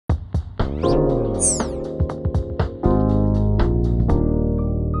Okay.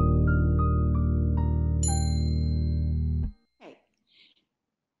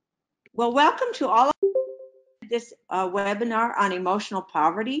 Well, welcome to all of this webinar on emotional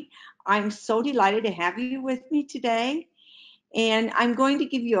poverty. I'm so delighted to have you with me today. And I'm going to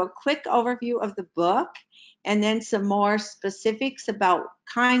give you a quick overview of the book and then some more specifics about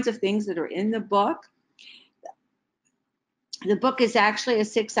kinds of things that are in the book. The book is actually a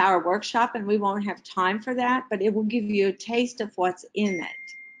 6-hour workshop, and we won't have time for that, but it will give you a taste of what's in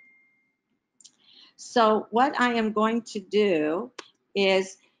it. So what I am going to do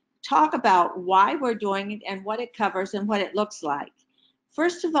is talk about why we're doing it and what it covers and what it looks like.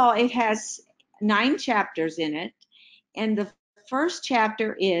 First of all, it has 9 chapters in it, and the first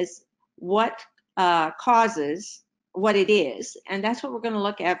chapter is what causes what it is, and that's what we're going to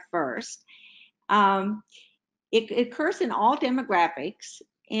look at first. It occurs in all demographics,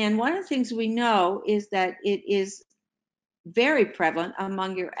 and one of the things we know is that it is very prevalent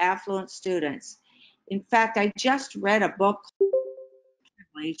among your affluent students. In fact, I just read a book,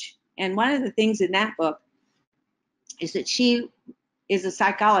 and one of the things in that book is that she is a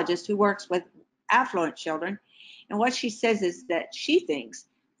psychologist who works with affluent children, and what she says is that she thinks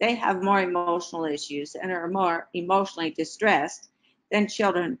they have more emotional issues and are more emotionally distressed than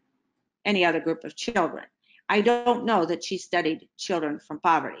children, any other group of children. I don't know that she studied children from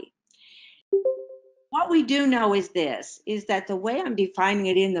poverty. What we do know is this, is that the way I'm defining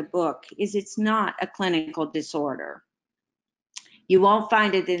it in the book is it's not a clinical disorder. You won't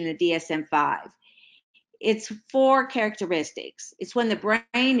find it in the DSM-5. It's 4 characteristics. It's when the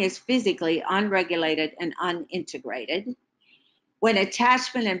brain is physically unregulated and unintegrated, when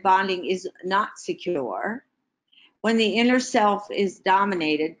attachment and bonding is not secure, when the inner self is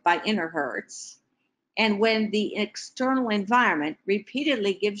dominated by inner hurts, and when the external environment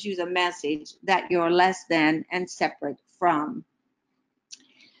repeatedly gives you the message that you're less than and separate from.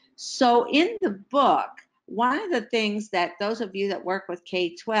 So in the book, one of the things that those of you that work with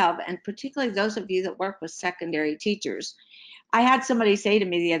K-12, and particularly those of you that work with secondary teachers, I had somebody say to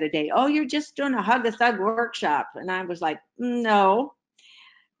me the other day, oh, you're just doing a Hug a Thug workshop. And I was like, no,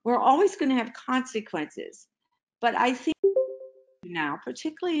 we're always going to have consequences. But I think now,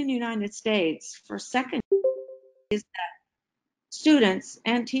 particularly in the United States, for secondary, is that students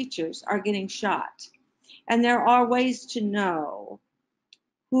and teachers are getting shot. And there are ways to know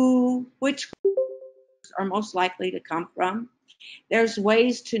which are most likely to come from. There's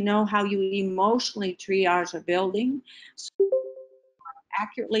ways to know how you emotionally triage a building, so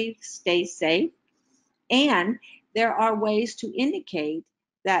accurately stay safe. And there are ways to indicate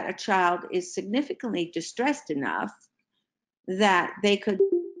that a child is significantly distressed enough that they could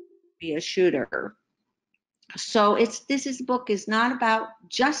be a shooter. So this book is not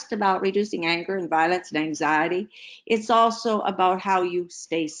just about reducing anger and violence and anxiety. It's also about how you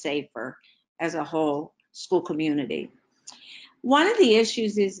stay safer as a whole school community. One of the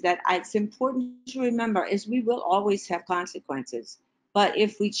issues is that it's important to remember is we will always have consequences, but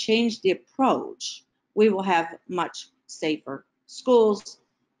if we change the approach, we will have much safer schools,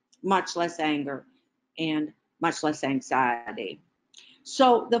 much less anger, and much less anxiety.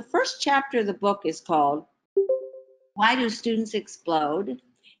 So the first chapter of the book is called Why Do Students Explode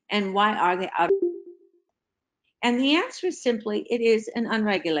and Why Are They Out? And the answer is simply, it is an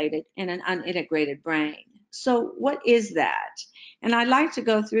unregulated and an unintegrated brain. So what is that? And I'd like to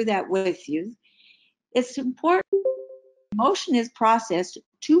go through that with you. It's important. Emotion is processed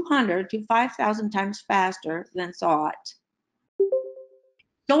 200 to 5,000 times faster than thought.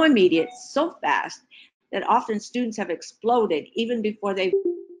 So immediate, so fast, that often students have exploded even before they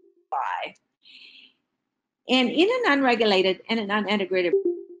fly. And in an unregulated and an unintegrated,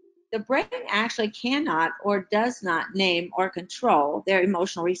 the brain actually cannot or does not name or control their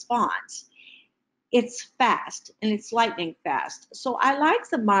emotional response. It's fast, and it's lightning fast. So I like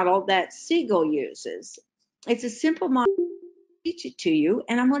the model that Siegel uses. It's a simple model. Teach it to you,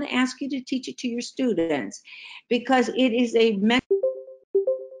 and I'm going to ask you to teach it to your students because it is a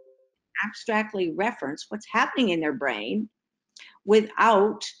abstractly reference what's happening in their brain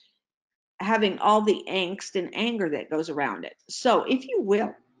without having all the angst and anger that goes around it. So if you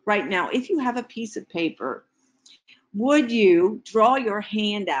will, right now, if you have a piece of paper, would you draw your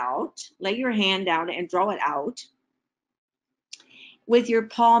hand out, lay your hand down and draw it out with your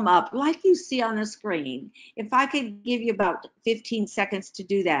palm up like you see on the screen? If I could give you about 15 seconds to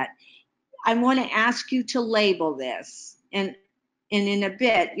do that, I want to ask you to label this, and in a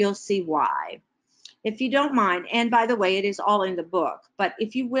bit you'll see why. If you don't mind, and by the way, it is all in the book, but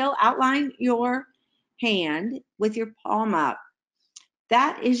if you will outline your hand with your palm up,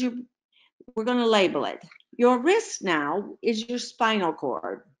 that is we're going to label it. Your wrist now is your spinal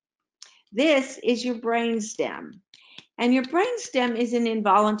cord. This is your brainstem. And your brainstem is an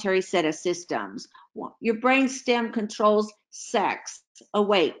involuntary set of systems. Your brainstem controls sex,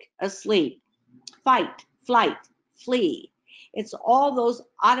 awake, asleep, fight, flight, flee. It's all those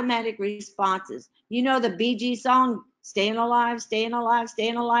automatic responses. You know the Bee Gees song, staying alive, staying alive,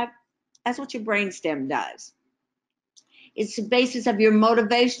 staying alive? That's what your brainstem does. It's the basis of your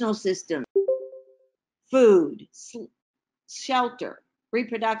motivational system, food, shelter,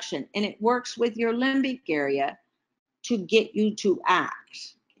 reproduction, and it works with your limbic area to get you to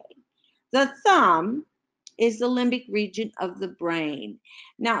act. The thumb is the limbic region of the brain.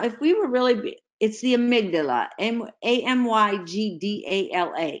 Now, if we were really, it's the amygdala, amygdala.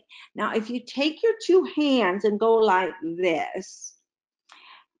 Now, if you take your two hands and go like this,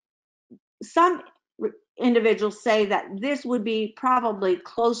 some individuals say that this would be probably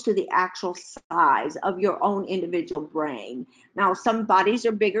close to the actual size of your own individual brain. Now, some bodies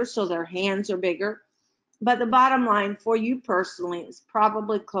are bigger, so their hands are bigger. But the bottom line for you personally is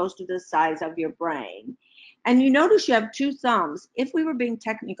probably close to the size of your brain. And you notice you have two thumbs. If we were being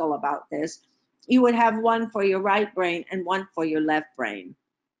technical about this, you would have one for your right brain and one for your left brain.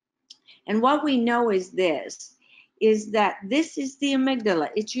 And what we know is this, is that this is the amygdala.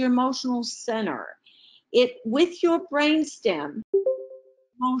 It's your emotional center. It, with your brainstem,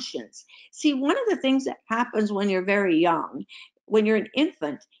 emotions. See, one of the things that happens when you're very young, when you're an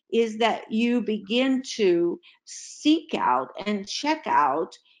infant, is that you begin to seek out and check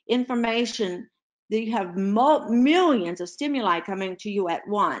out information that you have millions of stimuli coming to you at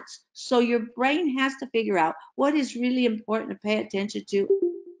once. So your brain has to figure out what is really important to pay attention to.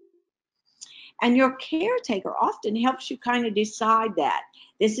 And your caretaker often helps you kind of decide that.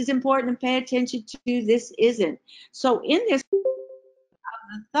 This is important to pay attention to, this isn't. So in this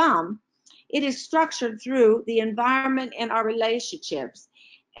thumb, it is structured through the environment and our relationships.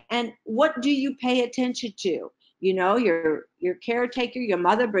 And what do you pay attention to? You know, your caretaker, your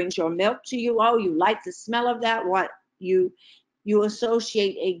mother brings your milk to you. Oh, you like the smell of that. What you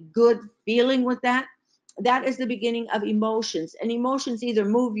associate a good feeling with that. That is the beginning of emotions. And emotions either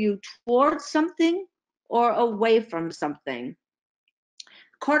move you towards something or away from something.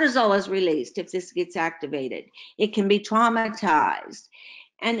 Cortisol is released if this gets activated. It can be traumatized.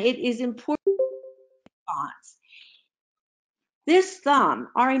 And it is important. This thumb,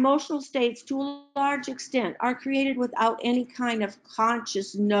 our emotional states to a large extent are created without any kind of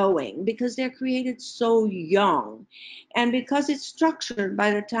conscious knowing because they're created so young. And because it's structured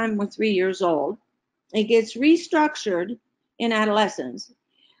by the time we're 3 years old, it gets restructured in adolescence.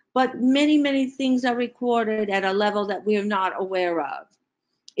 But many, many things are recorded at a level that we are not aware of.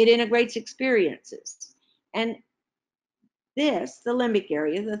 It integrates experiences. And this, the limbic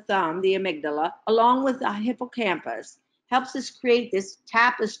area, the thumb, the amygdala, along with the hippocampus, helps us create this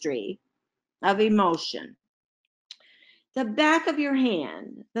tapestry of emotion. The back of your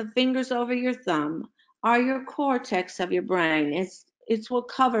hand, the fingers over your thumb, are your cortex of your brain. It's what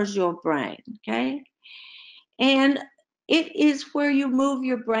covers your brain, okay? And it is where you move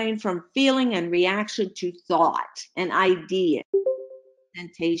your brain from feeling and reaction to thought and ideas,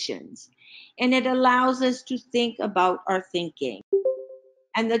 presentations. And it allows us to think about our thinking.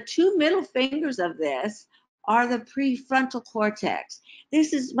 And the two middle fingers of this are the prefrontal cortex.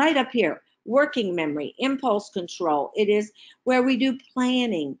 This is right up here, working memory, impulse control. It is where we do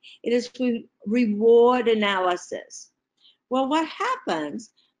planning. It is reward analysis. Well, what happens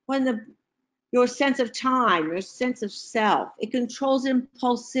when your sense of time, your sense of self, it controls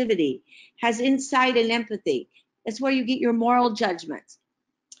impulsivity, has insight and empathy. It's where you get your moral judgments.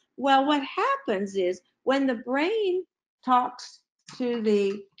 Well, what happens is when the brain talks to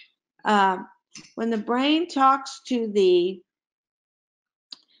the uh, when the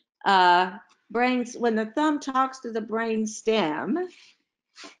thumb talks to the brain stem,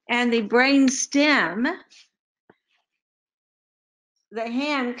 and the brain stem, the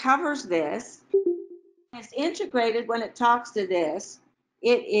hand covers this. It's integrated when it talks to this.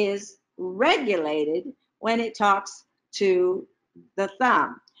 It is regulated when it talks to the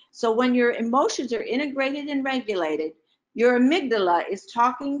thumb. So when your emotions are integrated and regulated, your amygdala is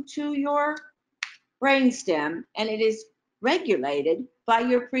talking to your brainstem, and it is regulated by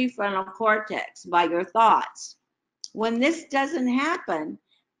your prefrontal cortex, by your thoughts. When this doesn't happen,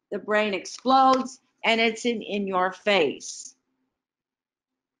 the brain explodes and it's in your face.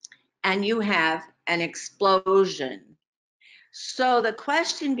 And you have an explosion. So the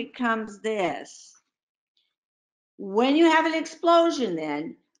question becomes this. When you have an explosion,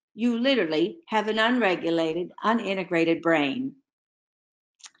 then you literally have an unregulated, unintegrated brain.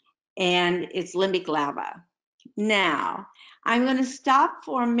 and it's limbic lava. Now, I'm going to stop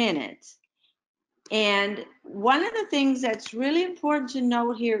for a minute. And one of the things that's really important to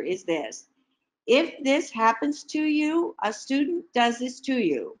note here is this. If this happens to you, a student does this to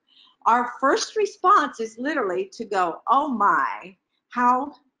you, our first response is literally to go, oh my,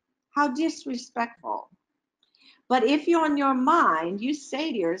 how disrespectful. But if you're in your mind, you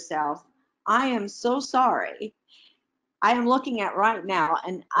say to yourself, I am so sorry. I am looking at right now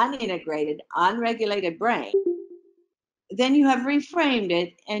an unintegrated, unregulated brain. Then you have reframed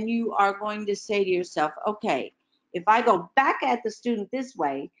it and you are going to say to yourself, okay, if I go back at the student this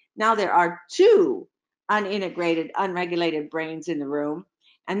way, now there are two unintegrated, unregulated brains in the room,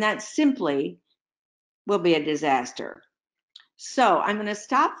 and that simply will be a disaster. So I'm going to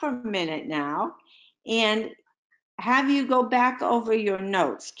stop for a minute now and have you go back over your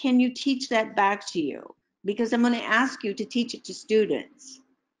notes. Can you teach that back to you? Because I'm going to ask you to teach it to students.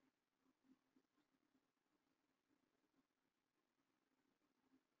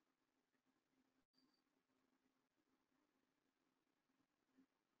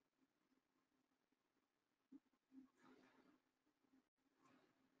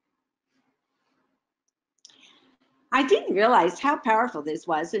 I didn't realize how powerful this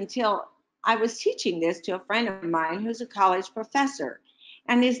was until I was teaching this to a friend of mine who's a college professor,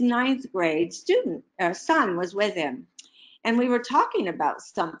 and his ninth grade son was with him. And we were talking about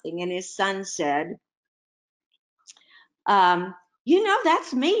something, and his son said, you know,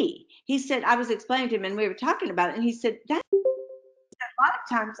 that's me. He said, I was explaining to him, and we were talking about it, and he said, that a lot of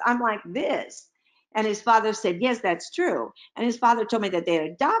times I'm like this. And his father said, yes, that's true. And his father told me that they had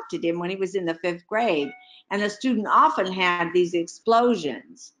adopted him when he was in the 5th grade. And the student often had these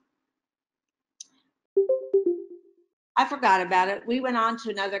explosions. I forgot about it. We went on to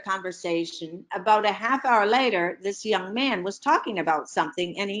another conversation. About a half hour later, this young man was talking about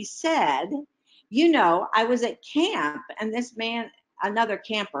something, and he said, you know, I was at camp, and this man, another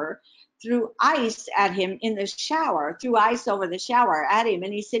camper, threw ice at him in the shower, threw ice over the shower at him,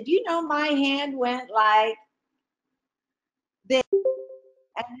 and he said, you know, my hand went like this.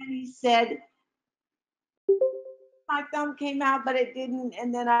 And then he said, my thumb came out, but it didn't,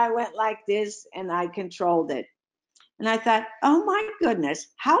 and then I went like this, and I controlled it. And I thought, oh my goodness,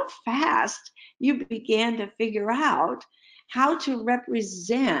 how fast you began to figure out how to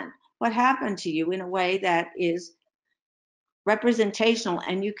represent what happened to you in a way that is representational,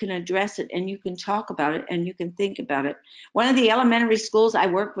 and you can address it and you can talk about it and you can think about it. One of the elementary schools I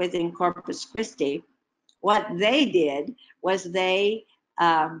worked with in Corpus Christi, what they did was they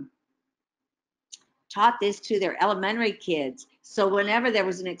taught this to their elementary kids. So whenever there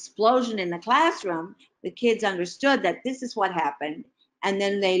was an explosion in the classroom, the kids understood that this is what happened. And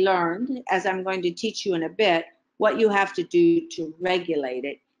then they learned, as I'm going to teach you in a bit, what you have to do to regulate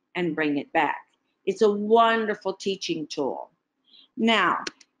it and bring it back. It's a wonderful teaching tool. Now,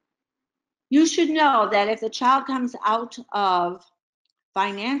 you should know that if the child comes out of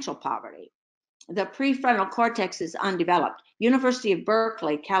financial poverty, the prefrontal cortex is undeveloped. University of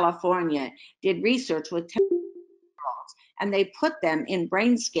Berkeley, California, did research with and they put them in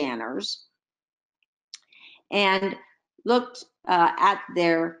brain scanners and looked at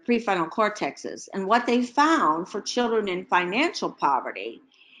their prefrontal cortexes. And what they found for children in financial poverty,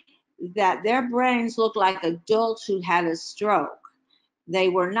 that their brains looked like adults who had a stroke. They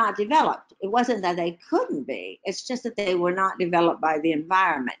were not developed. It wasn't that they couldn't be, it's just that they were not developed by the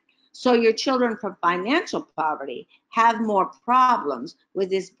environment. So your children from financial poverty have more problems with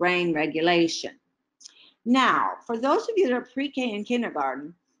this brain regulation. Now, for those of you that are pre-K and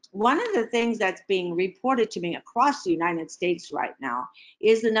kindergarten, one of the things that's being reported to me across the United States right now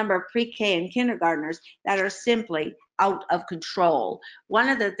is the number of pre-K and kindergartners that are simply out of control. One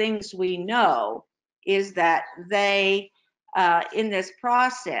of the things we know is that they, in this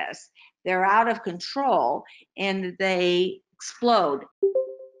process, they're out of control and they explode,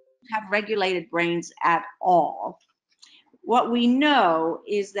 have regulated brains at all. What we know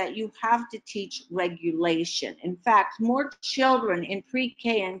is that you have to teach regulation. In fact, more children in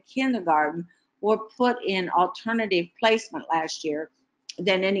pre-K and kindergarten were put in alternative placement last year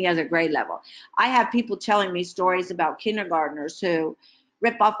than any other grade level. I have people telling me stories about kindergartners who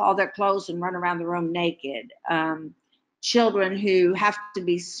rip off all their clothes and run around the room naked. Children who have to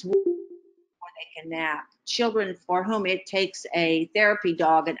be sworn before they can nap. Children for whom it takes a therapy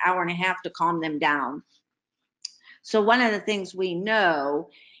dog an hour and a half to calm them down. So one of the things we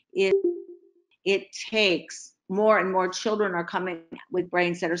know is it takes more and more children are coming with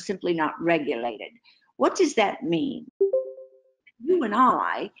brains that are simply not regulated. What does that mean? You and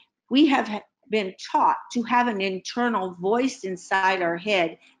I, we have been taught to have an internal voice inside our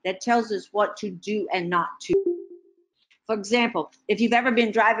head that tells us what to do and not to. For example, if you've ever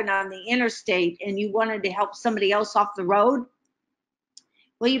been driving on the interstate and you wanted to help somebody else off the road,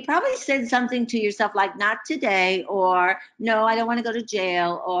 well, you probably said something to yourself like, not today, or no, I don't want to go to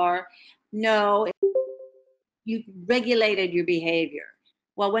jail, or no, you regulated your behavior.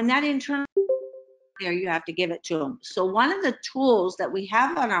 Well, when that internal there, you have to give it to them. So one of the tools that we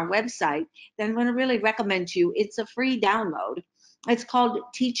have on our website that I'm going to really recommend to you, it's a free download. It's called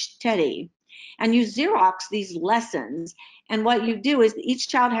Teach Teddy. And you Xerox these lessons. And what you do is each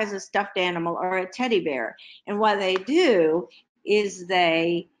child has a stuffed animal or a teddy bear. And what they do is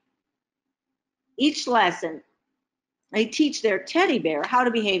each lesson, they teach their teddy bear how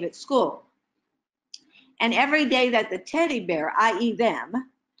to behave at school. And every day that the teddy bear, i.e. them,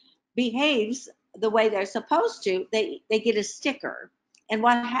 behaves the way they're supposed to, they get a sticker. And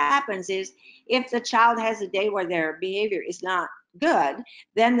what happens is if the child has a day where their behavior is not good,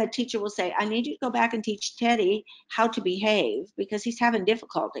 then the teacher will say, I need you to go back and teach Teddy how to behave because he's having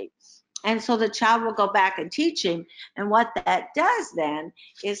difficulty. And so the child will go back and teach him. And what that does then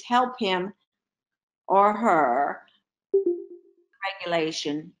is help him or her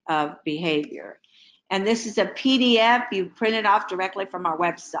regulation of behavior. And this is a PDF you print it off directly from our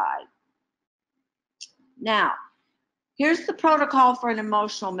website. Now, here's the protocol for an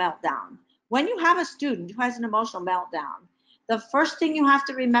emotional meltdown. When you have a student who has an emotional meltdown, the first thing you have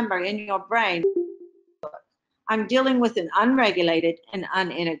to remember in your brain, I'm dealing with an unregulated and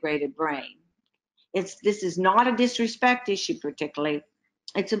unintegrated brain. This is not a disrespect issue particularly.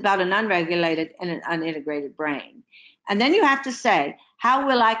 It's about an unregulated and an unintegrated brain. And then you have to say, how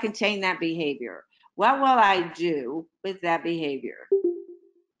will I contain that behavior? What will I do with that behavior?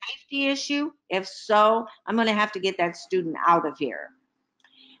 Safety issue? If so, I'm going to have to get that student out of here.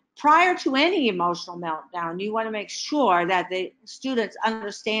 Prior to any emotional meltdown, you want to make sure that the students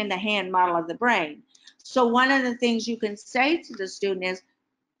understand the hand model of the brain. So one of the things you can say to the student is,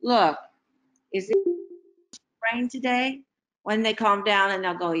 look, is it brain today? When they calm down and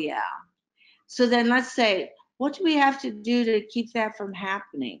they'll go, yeah. So then let's say, what do we have to do to keep that from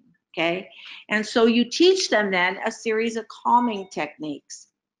happening? Okay. And so you teach them then a series of calming techniques.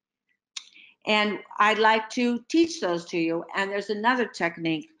 And I'd like to teach those to you. And there's another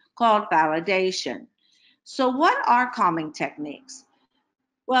technique called validation. So what are calming techniques?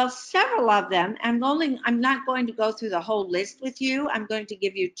 Well, several of them. I'm not going to go through the whole list with you. I'm going to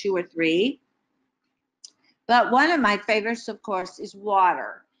give you 2 or 3. But one of my favorites, of course, is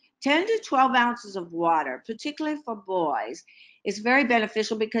water. 10 to 12 ounces of water, particularly for boys, is very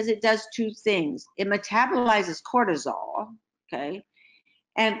beneficial because it does 2 things. It metabolizes cortisol, okay?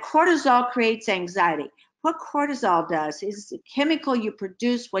 And cortisol creates anxiety. What cortisol does is a chemical you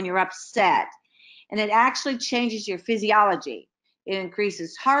produce when you're upset, and it actually changes your physiology. It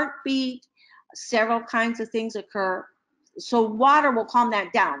increases heartbeat, several kinds of things occur. So water will calm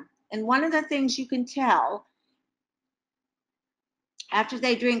that down. And one of the things you can tell after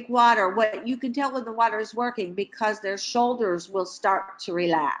they drink water, what you can tell when the water is working because their shoulders will start to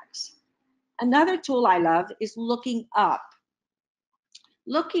relax. Another tool I love is looking up.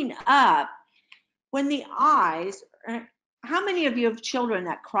 Looking up, when the eyes, how many of you have children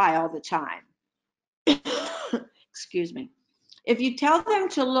that cry all the time? Excuse me. If you tell them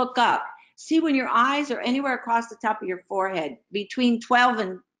to look up, see when your eyes are anywhere across the top of your forehead, between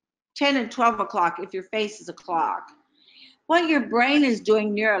 10 and 12 o'clock, if your face is a clock, what your brain is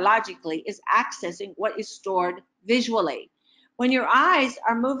doing neurologically is accessing what is stored visually. When your eyes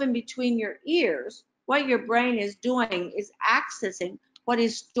are moving between your ears, what your brain is doing is accessing what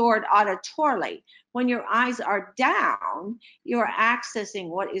is stored auditorily. When your eyes are down, you're accessing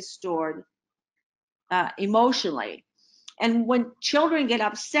what is stored emotionally. And when children get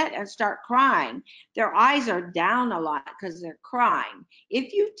upset and start crying, their eyes are down a lot because they're crying.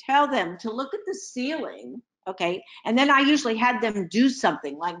 If you tell them to look at the ceiling, okay, and then I usually had them do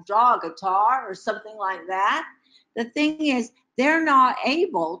something like draw a guitar or something like that. The thing is, they're not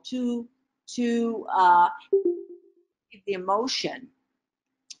able to the emotion.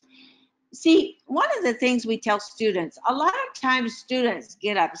 See, one of the things we tell students, a lot of times students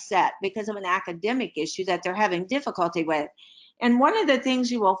get upset because of an academic issue that they're having difficulty with. And one of the things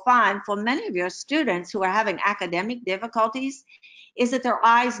you will find for many of your students who are having academic difficulties is that their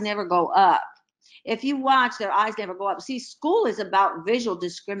eyes never go up. If you watch, their eyes never go up. See, school is about visual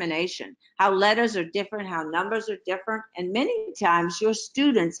discrimination, how letters are different, how numbers are different. And many times your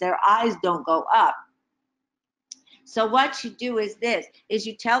students, their eyes don't go up. So what you do is this, is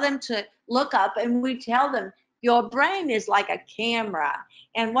you tell them to look up, and we tell them Your brain is like a camera.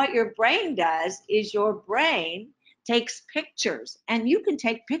 And what your brain does is your brain takes pictures, and you can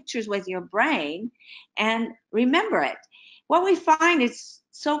take pictures with your brain and remember it. What we find is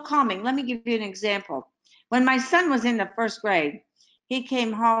so calming. Let me give you an example. When my son was in the first grade, he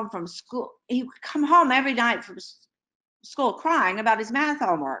came home from school. He would come home every night from school crying about his math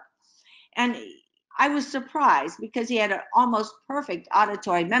homework. And I was surprised because he had an almost perfect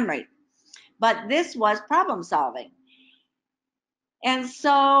auditory memory. But this was problem solving. And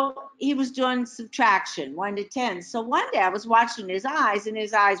so he was doing subtraction, 1 to 10. So one day I was watching his eyes, and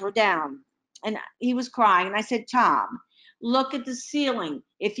his eyes were down. And he was crying. And I said, Tom, look at the ceiling.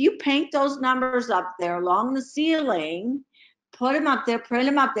 If you paint those numbers up there along the ceiling, put them up there, print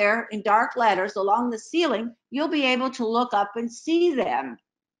them up there in dark letters along the ceiling, you'll be able to look up and see them.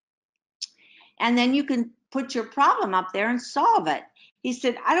 And then you can put your problem up there and solve it. He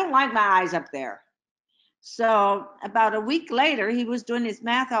said, I don't like my eyes up there. So about a week later, he was doing his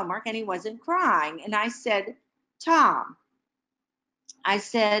math homework and he wasn't crying. And I said, Tom, I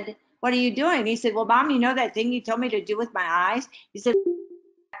said, what are you doing? He said, well, Mom, you know that thing you told me to do with my eyes? He said,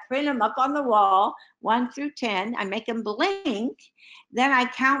 print them up on the wall, 1 through 10. I make them blink. Then I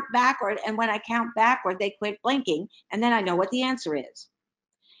count backward. And when I count backward, they quit blinking. And then I know what the answer is.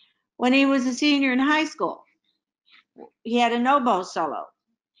 When he was a senior in high school, he had an oboe solo.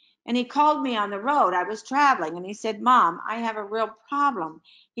 And he called me on the road. I was traveling, and he said, Mom, I have a real problem.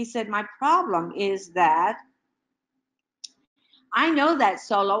 He said, my problem is that I know that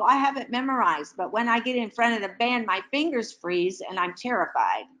solo. I have it memorized, but when I get in front of the band, my fingers freeze and I'm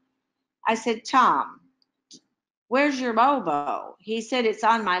terrified. I said, Tom, where's your oboe? He said, it's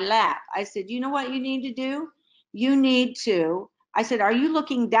on my lap. I said, you know what you need to do? You need to. I said, are you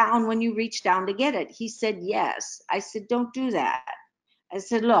looking down when you reach down to get it? He said, yes. I said, don't do that. I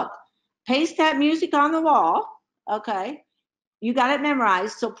said, look, paste that music on the wall. Okay. You got it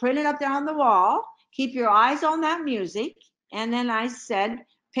memorized. So print it up there on the wall. Keep your eyes on that music. And then I said,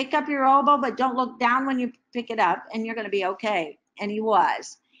 pick up your oboe, but don't look down when you pick it up, and you're going to be okay. And he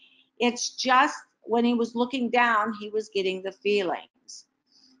was. It's just when he was looking down, he was getting the feelings.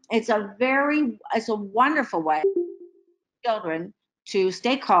 It's a wonderful way for children to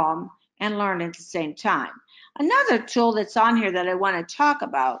stay calm and learn at the same time. Another tool that's on here that I want to talk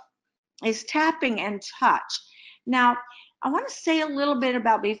about is tapping and touch. Now, I want to say a little bit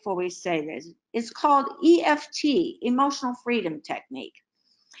about before we say this. It's called EFT, Emotional Freedom Technique.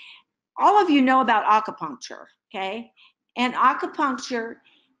 All of you know about acupuncture, okay? And acupuncture,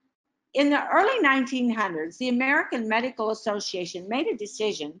 in the early 1900s, the American Medical Association made a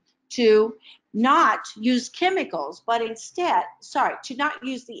decision to not use chemicals, but instead, to not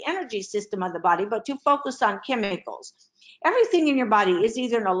use the energy system of the body, but to focus on chemicals. Everything in your body is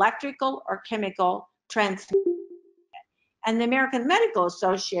either an electrical or chemical transmission. And the American Medical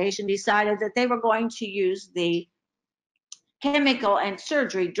Association decided that they were going to use the chemical and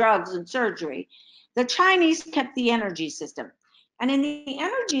surgery, drugs and surgery. The Chinese kept the energy system. And in the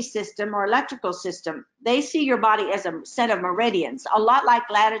energy system or electrical system, they see your body as a set of meridians, a lot like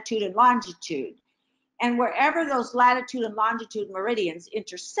latitude and longitude. And wherever those latitude and longitude meridians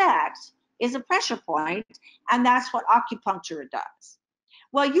intersect is a pressure point, and that's what acupuncture does.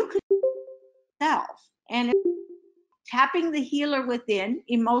 Well, you can do it yourself, and it's tapping the healer within,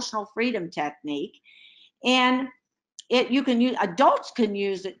 emotional freedom technique, and you can use, adults can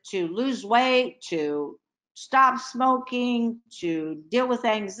use it to lose weight, to stop smoking, to deal with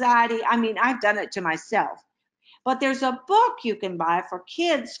anxiety. I mean, I've done it to myself. But there's a book you can buy for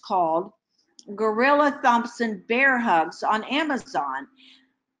kids called Gorilla Thumps and Bear Hugs on Amazon.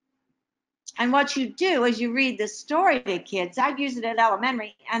 And what you do is you read the story to kids. I use it at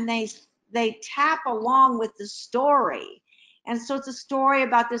elementary, and they tap along with the story. And so it's a story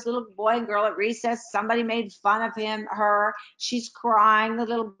about this little boy and girl at recess. Somebody made fun of her. She's crying. The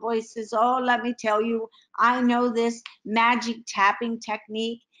little boy says, oh, let me tell you, I know this magic tapping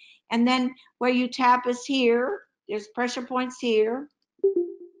technique. And then where you tap is here. There's pressure points here.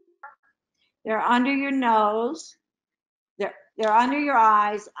 They're under your nose. They're under your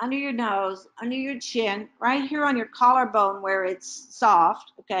eyes, under your nose, under your chin, right here on your collarbone where it's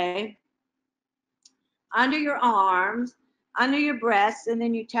soft, okay? Under your arms, under your breasts, and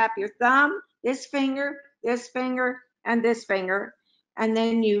then you tap your thumb, this finger, and this finger, and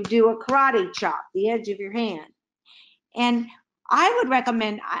then you do a karate chop, the edge of your hand. And I would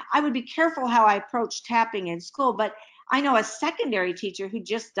recommend, I would be careful how I approach tapping in school, but I know a secondary teacher who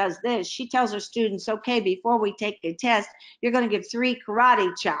just does this. She tells her students, okay, before we take a test, you're going to give 3 karate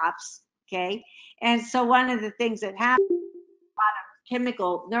chops, okay? And so one of the things that happens, a lot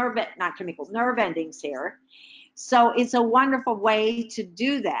of nerve endings here. So it's a wonderful way to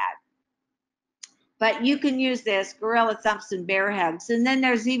do that. But you can use this, gorilla thumps and bear hugs. And then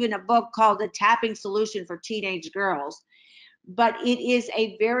there's even a book called The Tapping Solution for Teenage Girls. But it is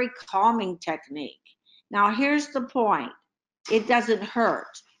a very calming technique. Now, here's the point. It doesn't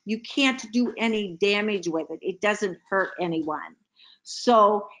hurt. You can't do any damage with it. It doesn't hurt anyone.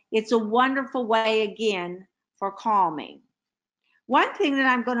 So it's a wonderful way, again, for calming. One thing that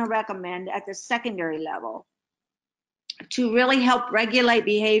I'm going to recommend at the secondary level to really help regulate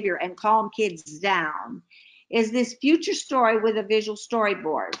behavior and calm kids down is this future story with a visual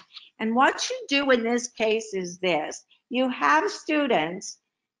storyboard. And what you do in this case is this. You have students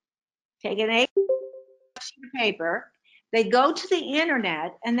take an A4 sheet of paper, they go to the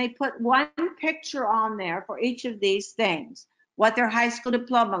internet and they put one picture on there for each of these things. What their high school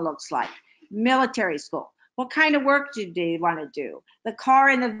diploma looks like, military school, what kind of work do they want to do, the car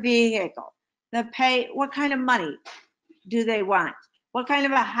and the vehicle, the pay, what kind of money do they want, what kind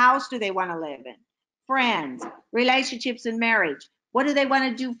of a house do they want to live in, friends, relationships and marriage, what do they want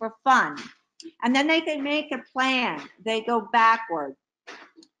to do for fun. And then they can make a plan. They go backward.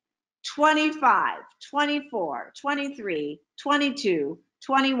 25, 24, 23, 22,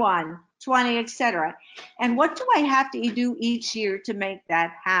 21, 20, etc. And what do I have to do each year to make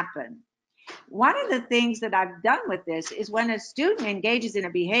that happen? One of the things that I've done with this is when a student engages in a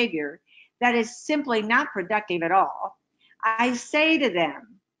behavior that is simply not productive at all, I say to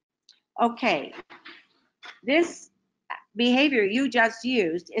them, okay, this behavior you just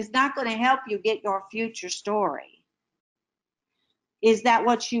used is not going to help you get your future story. Is that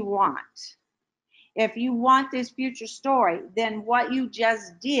what you want? If you want this future story, then what you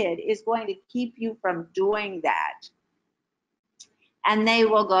just did is going to keep you from doing that. And they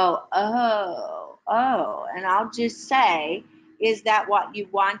will go, oh, and I'll just say, is that what you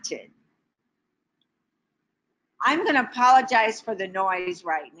wanted? I'm going to apologize for the noise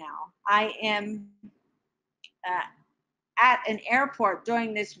right now. I am at an airport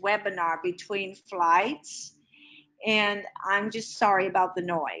doing this webinar between flights, and I'm just sorry about the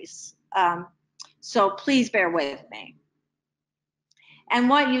noise. So please bear with me. And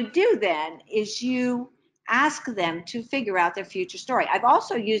what you do then is you ask them to figure out their future story. I've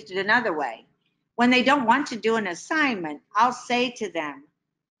also used it another way. When they don't want to do an assignment, I'll say to them,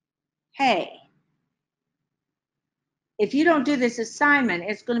 hey, if you don't do this assignment,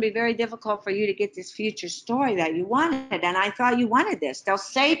 it's going to be very difficult for you to get this future story that you wanted. And I thought you wanted this. They'll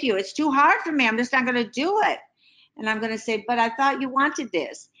say to you, it's too hard for me. I'm just not going to do it. And I'm going to say, but I thought you wanted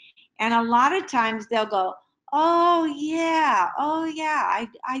this. And a lot of times they'll go, oh yeah,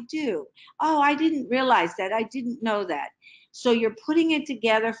 I do. Oh, I didn't realize that. I didn't know that. So you're putting it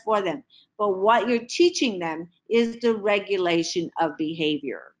together for them. But what you're teaching them is the regulation of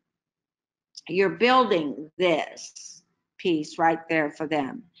behavior. You're building this piece right there for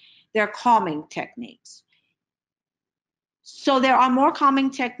them. They're calming techniques. So there are more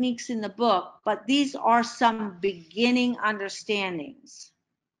calming techniques in the book, but these are some beginning understandings.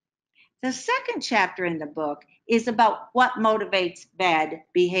 The second chapter in the book is about what motivates bad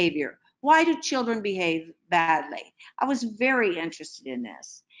behavior. Why do children behave badly? I was very interested in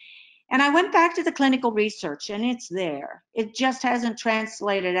this. And I went back to the clinical research, and it's there. It just hasn't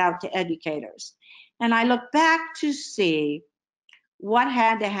translated out to educators. And I look back to see what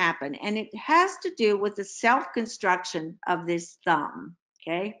had to happen, and it has to do with the self-construction of this thumb,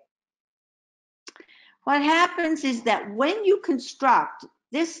 okay? What happens is that when you construct,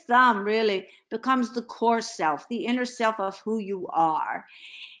 this thumb really becomes the core self, the inner self of who you are.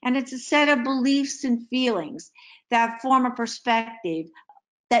 And it's a set of beliefs and feelings that form a perspective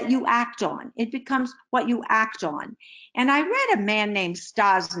that you act on. It becomes what you act on. And I read a man named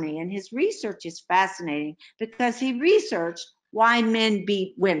Stosny, and his research is fascinating because he researched why men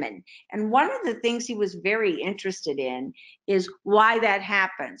beat women. And one of the things he was very interested in is why that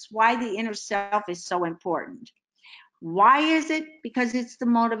happens, why the inner self is so important. Why is it? Because it's the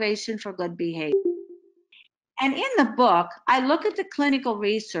motivation for good behavior. And in the book, I look at the clinical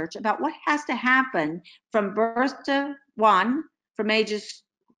research about what has to happen from birth to one, from ages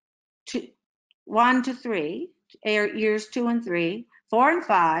 1 to 3, years 2 and 3, 4 and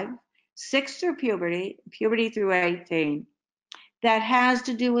 5, 6 through puberty, puberty through 18, that has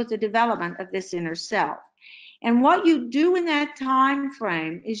to do with the development of this inner self. And what you do in that time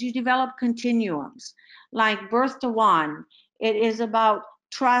frame is you develop continuums. Like birth to 1, it is about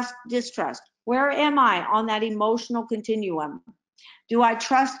trust, distrust. Where am I on that emotional continuum? Do I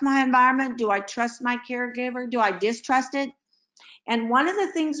trust my environment? Do I trust my caregiver? Do I distrust it? And one of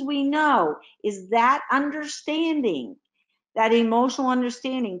the things we know is that understanding, that emotional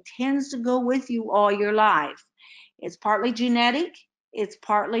understanding, tends to go with you all your life. It's partly genetic, it's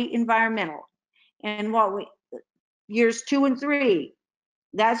partly environmental. And years 2 and 3,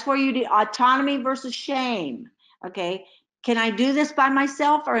 that's where you do autonomy versus shame. Okay, can I do this by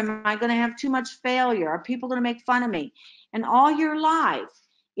myself, or am I going to have too much failure? Are people going to make fun of me? And all your life,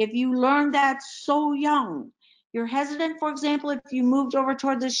 if you learn that so young, you're hesitant. For example, if you moved over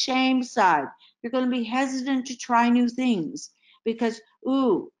toward the shame side, you're going to be hesitant to try new things because,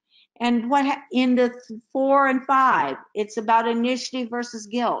 ooh. And what in the 4 and 5, it's about initiative versus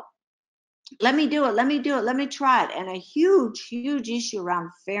guilt. Let me do it, let me do it, let me try it. And a huge issue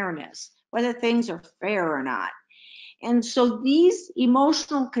around fairness, whether things are fair or not. And so these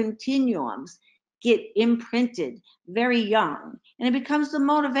emotional continuums get imprinted very young, and it becomes the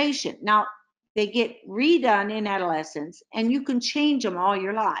motivation. Now, they get redone in adolescence, and you can change them all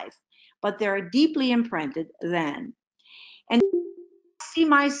your life, but they're deeply imprinted then. And I see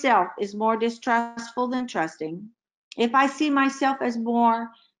myself as more distrustful than trusting, if I see myself as more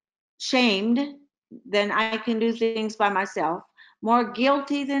shamed, then I can do things by myself, more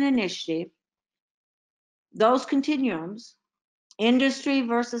guilty than initiative, those continuums, industry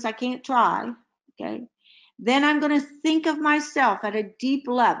versus I can't try, okay? Then I'm going to think of myself at a deep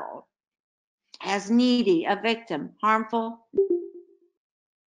level as needy, a victim, harmful,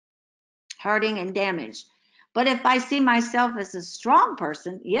 hurting, and damaged. But if I see myself as a strong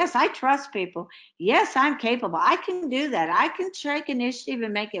person, yes, I trust people. Yes, I'm capable. I can do that. I can take initiative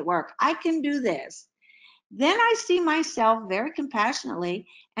and make it work. I can do this. Then I see myself very compassionately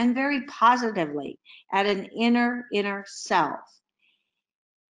and very positively at an inner self.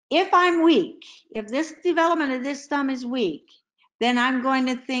 If I'm weak, if this development of this thumb is weak, then I'm going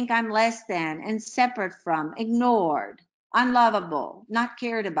to think I'm less than and separate from, ignored, unlovable, not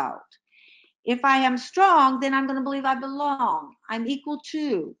cared about. If I am strong, then I'm going to believe I belong, I'm equal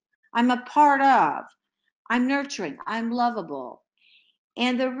to, I'm a part of, I'm nurturing, I'm lovable.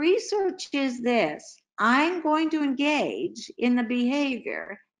 And the research is this: I'm going to engage in the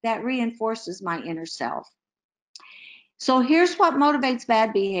behavior that reinforces my inner self. So here's what motivates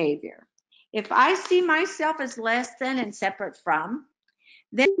bad behavior. If I see myself as less than and separate from,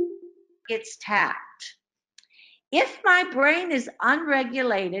 then it's tapped. If my brain is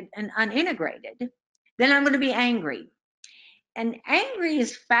unregulated and unintegrated, then I'm going to be angry. And angry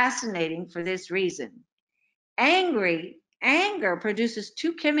is fascinating for this reason. Anger produces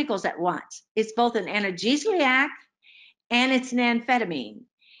two chemicals at once. It's both an analgesic and it's an amphetamine.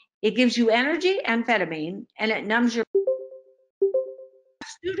 It gives you energy, amphetamine, and it numbs your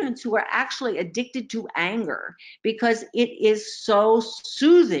students who are actually addicted to anger because it is so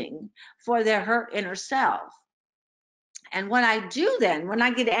soothing for their hurt inner self. And what I do then, when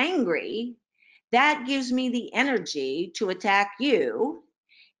I get angry, that gives me the energy to attack you.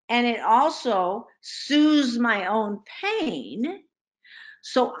 And it also soothes my own pain.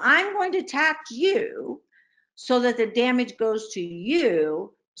 So I'm going to attack you so that the damage goes to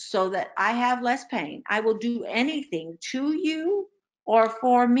you so that I have less pain. I will do anything to you or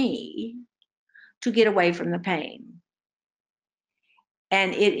for me to get away from the pain.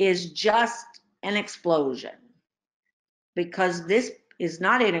 And it is just an explosion because this is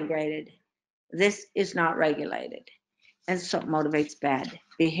not integrated. This is not regulated. And so it motivates bad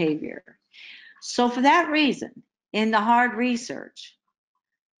behavior. So for that reason, in the hard research,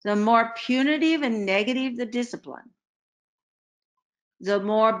 the more punitive and negative the discipline, the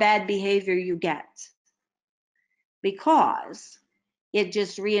more bad behavior you get, because it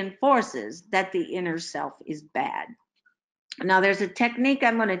just reinforces that the inner self is bad. Now, there's a technique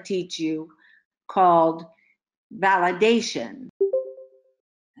I'm going to teach you called validation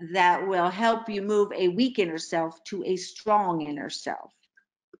that will help you move a weak inner self to a strong inner self.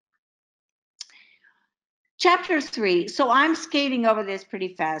 Chapter 3, so I'm skating over this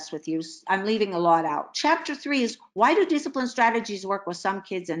pretty fast with you. I'm leaving a lot out. Chapter 3 is why do discipline strategies work with some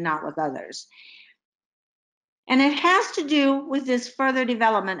kids and not with others? And it has to do with this further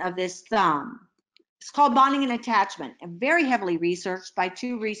development of this thumb. It's called bonding and attachment, and very heavily researched by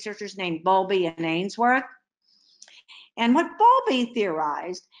two researchers named Bowlby and Ainsworth. And what Bowlby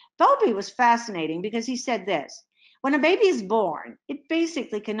theorized, Bowlby was fascinating because he said this: when a baby is born, it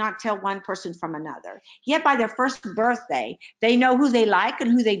basically cannot tell one person from another. Yet by their first birthday, they know who they like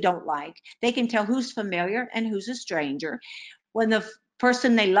and who they don't like. They can tell who's familiar and who's a stranger. When the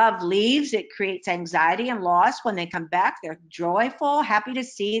person they love leaves, it creates anxiety and loss. When they come back, they're joyful, happy to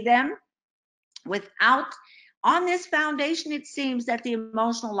see them. On this foundation, it seems that the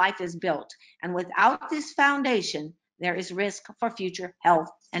emotional life is built. And without this foundation, there is risk for future health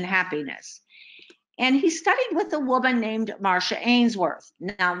and happiness. And he studied with a woman named Marcia Ainsworth.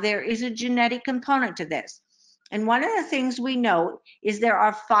 Now, there is a genetic component to this. And one of the things we know is there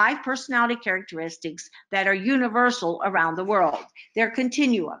are 5 personality characteristics that are universal around the world. They're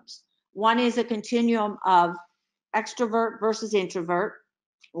continuums. One is a continuum of extrovert versus introvert.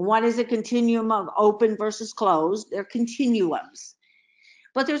 One is a continuum of open versus closed. They're continuums.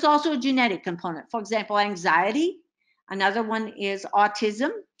 But there's also a genetic component. For example, anxiety. Another one is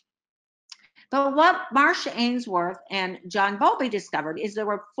autism. But what Marcia Ainsworth and John Bowlby discovered is there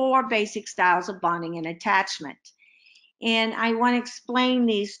were 4 basic styles of bonding and attachment. And I want to explain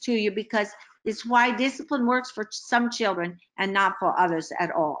these to you because it's why discipline works for some children and not for others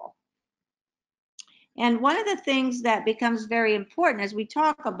at all. And one of the things that becomes very important as we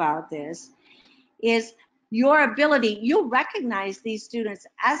talk about this is your ability. You'll recognize these students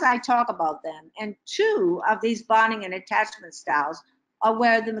as I talk about them. And 2 of these bonding and attachment styles are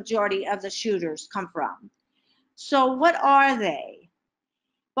where the majority of the shooters come from. So what are they?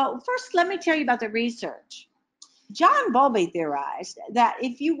 Well, first, let me tell you about the research. John Bowlby theorized that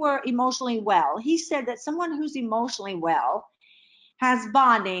if you were emotionally well, he said that someone who's emotionally well has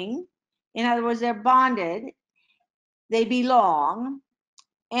bonding. In other words, they're bonded, they belong,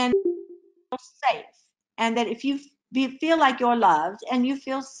 and safe. And that if you feel like you're loved and you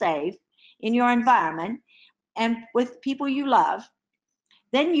feel safe in your environment and with people you love,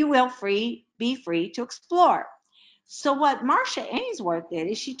 then you will be free to explore. So what Marcia Ainsworth did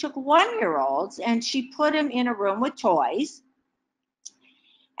is she took 1-year-olds and she put them in a room with toys,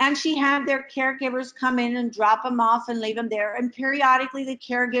 and she had their caregivers come in and drop them off and leave them there. And periodically the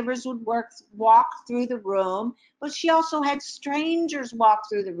caregivers would walk through the room, but she also had strangers walk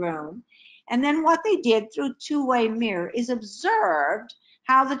through the room. And then what they did through a 2-way mirror is observed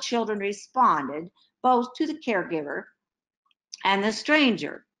how the children responded, both to the caregiver and the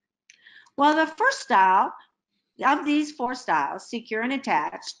stranger. Well, the first style of these 4 styles, secure and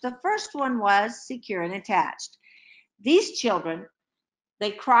attached, the first one was secure and attached. These children, they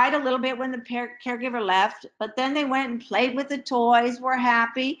cried a little bit when the caregiver left, but then they went and played with the toys, were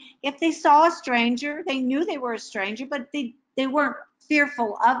happy. If they saw a stranger, they knew they were a stranger, but they weren't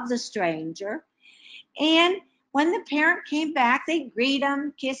fearful of the stranger. And when the parent came back, they'd greet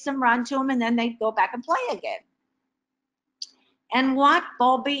them, kiss them, run to them, and then they'd go back and play again. And what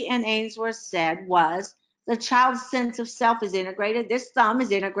Bowlby and Ainsworth said was the child's sense of self is integrated. This thumb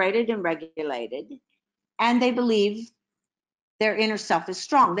is integrated and regulated. And they believe their inner self is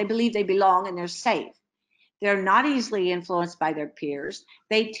strong. They believe they belong and they're safe. They're not easily influenced by their peers.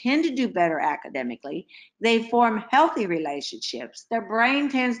 They tend to do better academically. They form healthy relationships. Their brain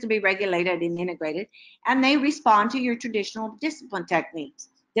tends to be regulated and integrated, and they respond to your traditional discipline techniques.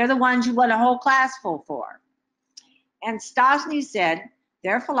 They're the ones you want a whole class full for. And Stosny said,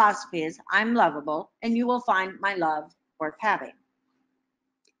 their philosophy is, I'm lovable, and you will find my love worth having.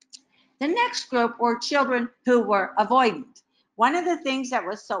 The next group were children who were avoidant. One of the things that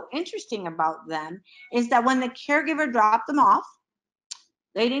was so interesting about them is that when the caregiver dropped them off,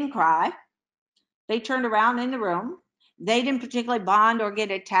 they didn't cry. They turned around in the room. They didn't particularly bond or get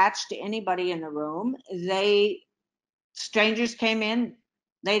attached to anybody in the room. Strangers came in,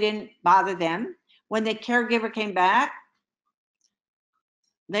 they didn't bother them. When the caregiver came back,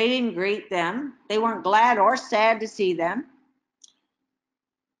 they didn't greet them. They weren't glad or sad to see them.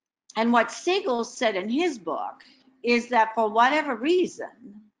 And what Siegel said in his book is that for whatever reason,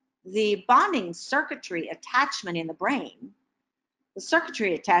 the bonding circuitry attachment in the brain, the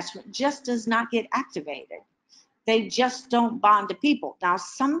circuitry attachment just does not get activated. They just don't bond to people. Now,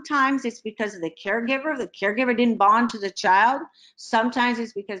 sometimes it's because of the caregiver. The caregiver didn't bond to the child. Sometimes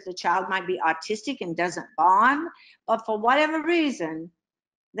it's because the child might be autistic and doesn't bond. But for whatever reason,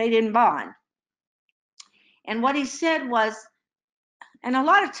 they didn't bond. And what he said was, and a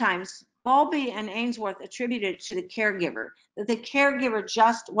lot of times, Bowlby and Ainsworth attributed it to the caregiver, that the caregiver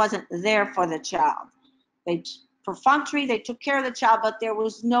just wasn't there for the child. They perfunctory, they took care of the child, but there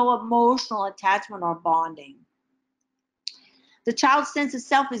was no emotional attachment or bonding. The child's sense of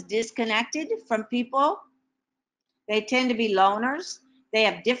self is disconnected from people. They tend to be loners. They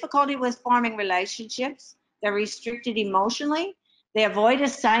have difficulty with forming relationships. They're restricted emotionally. They avoid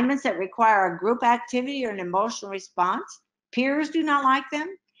assignments that require a group activity or an emotional response. Peers do not like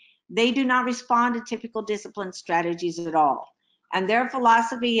them. They do not respond to typical discipline strategies at all. And their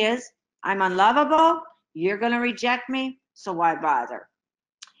philosophy is, I'm unlovable, you're going to reject me, so why bother?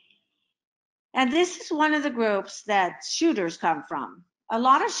 And this is one of the groups that shooters come from. A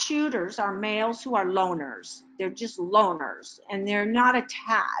lot of shooters are males who are loners. They're just loners, and they're not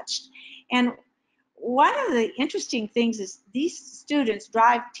attached. And one of the interesting things is these students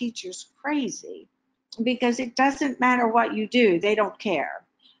drive teachers crazy because it doesn't matter what you do. They don't care.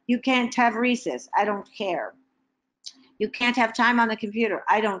 You can't have recess. I don't care. You can't have time on the computer.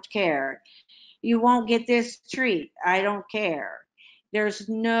 I don't care. You won't get this treat. I don't care. There's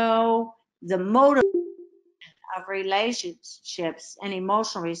the motive of relationships and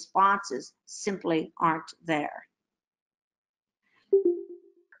emotional responses simply aren't there.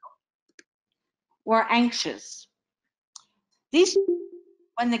 We're anxious. These,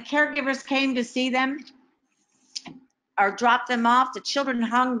 when the caregivers came to see them or dropped them off, the children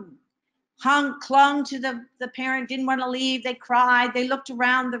clung to the parent, didn't want to leave. They cried. They looked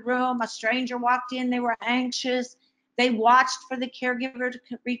around the room. A stranger walked in. They were anxious. They watched for the caregiver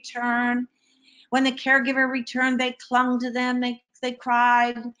to return. When the caregiver returned, they clung to them. They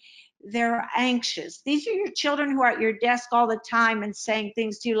cried. They're anxious. These are your children who are at your desk all the time and saying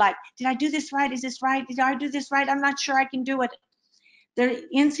things to you like, did I do this right? Is this right? Did I do this right? I'm not sure I can do it. They're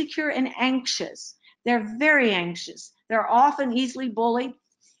insecure and anxious. They're very anxious. They're often easily bullied.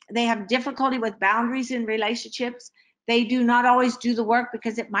 They have difficulty with boundaries in relationships. They do not always do the work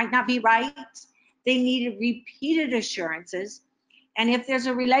because it might not be right. They need repeated assurances. And if there's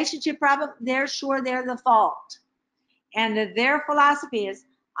a relationship problem, they're sure they're the fault. And their philosophy is,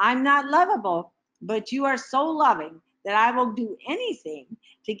 I'm not lovable, but you are so loving that I will do anything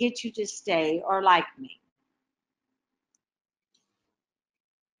to get you to stay or like me.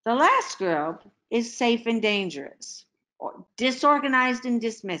 The last group is safe and dangerous, or disorganized and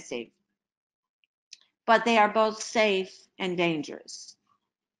dismissive, but they are both safe and dangerous.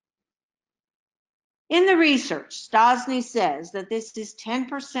 In the research, Stosny says that this is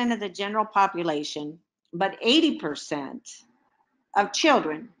 10% of the general population, but 80% of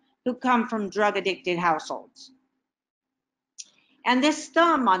children who come from drug-addicted households. And this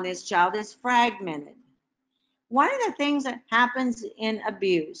thumb on this child is fragmented. One of the things that happens in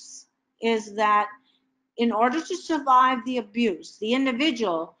abuse is that in order to survive the abuse, the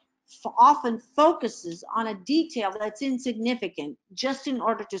individual often focuses on a detail that's insignificant just in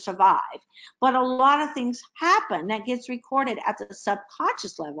order to survive. But a lot of things happen that gets recorded at the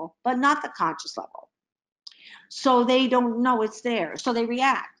subconscious level, but not the conscious level. So they don't know it's there. So they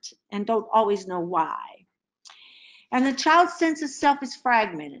react and don't always know why. And the child's sense of self is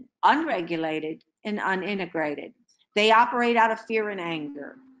fragmented, unregulated, and unintegrated. They operate out of fear and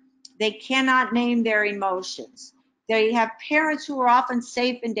anger. They cannot name their emotions. They have parents who are often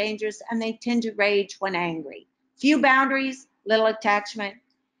safe and dangerous, and they tend to rage when angry. Few boundaries, little attachment.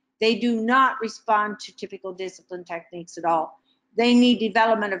 They do not respond to typical discipline techniques at all. They need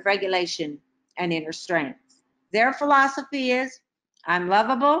development of regulation and inner strength. Their philosophy is, I'm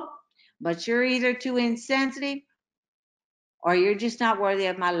lovable, but you're either too insensitive or you're just not worthy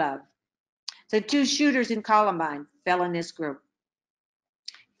of my love. The 2 shooters in Columbine fell in this group.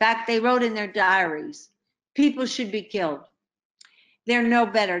 In fact, they wrote in their diaries, people should be killed. They're no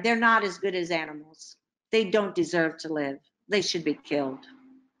better. They're not as good as animals. They don't deserve to live. They should be killed.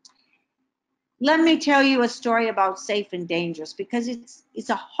 Let me tell you a story about safe and dangerous because it's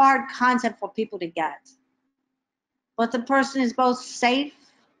a hard concept for people to get. But the person is both safe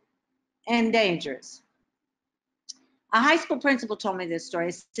and dangerous. A high school principal told me this story,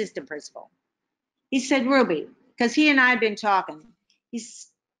 assistant principal. He said, Ruby, because he and I had been talking,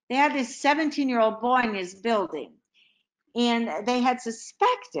 they had this 17-year-old boy in his building, and they had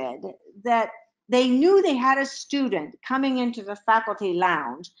suspected that they knew they had a student coming into the faculty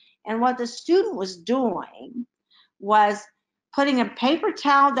lounge, and what the student was doing was putting a paper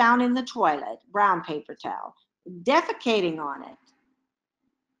towel down in the toilet, brown paper towel, defecating on it,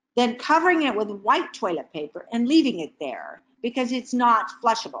 then covering it with white toilet paper and leaving it there because it's not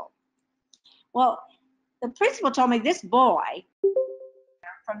flushable. Well, the principal told me this boy,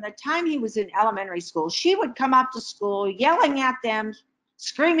 from the time he was in elementary school, she would come up to school yelling at them,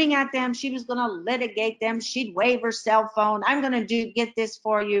 screaming at them. She was going to litigate them. She'd wave her cell phone. I'm going to get this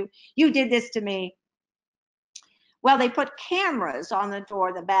for you. You did this to me. Well, they put cameras on the door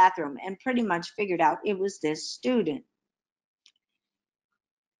of the bathroom and pretty much figured out it was this student.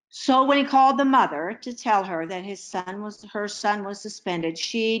 So when he called the mother to tell her that her son was suspended,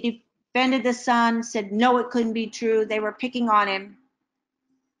 she defended the son, said no, it couldn't be true. They were picking on him.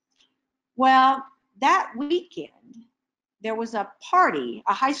 Well, that weekend, there was a party.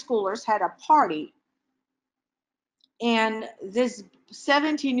 High schoolers had a party, and this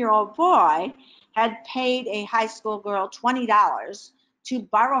 17-year-old boy had paid a high school girl $20 to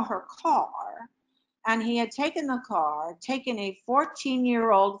borrow her car, and he had taken a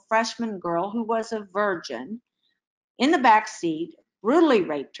 14-year-old freshman girl who was a virgin in the back seat, brutally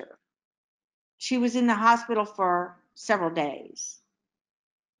raped her. She was in the hospital for several days.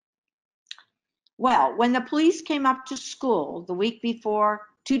 Well, when the police came up to school the week before,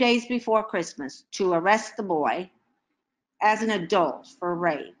 2 days before Christmas, to arrest the boy, as an adult for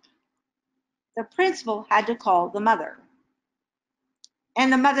rape. The principal had to call the mother.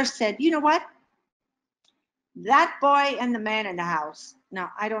 And the mother said, you know what? That boy and the man in the house,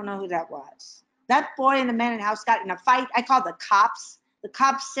 now I don't know who that was. That boy and the man in the house got in a fight. I called the cops. The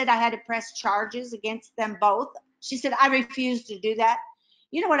cops said I had to press charges against them both. She said, I refuse to do that.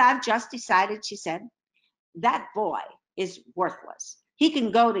 You know what I've just decided, she said? That boy is worthless. He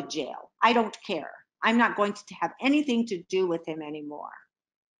can go to jail. I don't care. I'm not going to have anything to do with him anymore.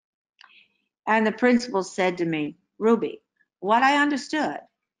 And the principal said to me, Ruby, what I understood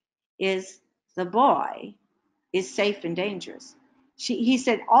is the boy is safe and dangerous. He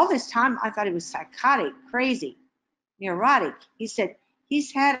said, all this time I thought he was psychotic, crazy, neurotic. He said,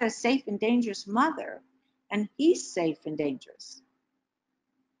 he's had a safe and dangerous mother, and he's safe and dangerous.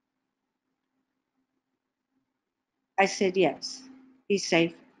 I said, yes, he's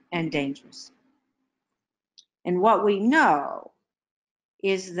safe and dangerous. And what we know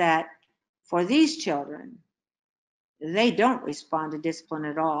is that for these children, they don't respond to discipline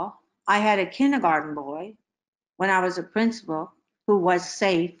at all. I had a kindergarten boy when I was a principal who was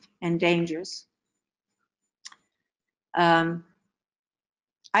safe and dangerous. I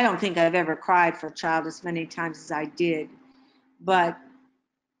don't think I've ever cried for a child as many times as I did, but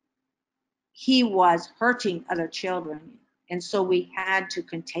he was hurting other children, and so we had to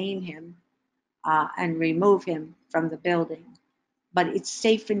contain him and remove him from the building. But it's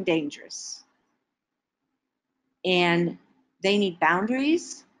safe and dangerous. And they need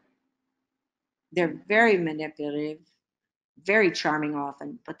boundaries. They're very manipulative, very charming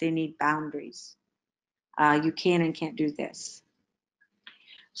often, but they need boundaries. You can and can't do this.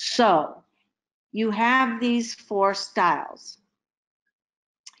 So you have these 4 styles.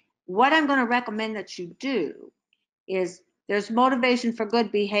 What I'm going to recommend that you do is there's motivation for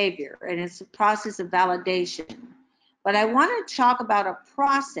good behavior, and it's a process of validation. But I want to talk about a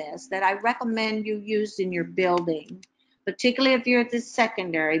process that I recommend you use in your building, particularly if you're at the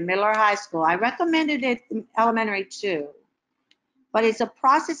secondary, middle, or high school. I recommended it in elementary too. But it's a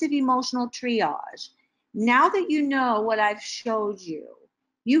process of emotional triage. Now that you know what I've showed you,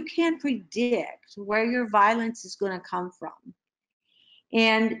 you can predict where your violence is going to come from.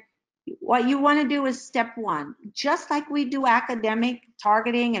 And what you want to do is step 1, just like we do academic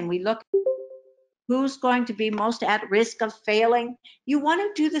targeting and we look who's going to be most at risk of failing, you want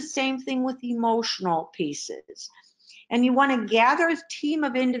to do the same thing with emotional pieces. And you want to gather a team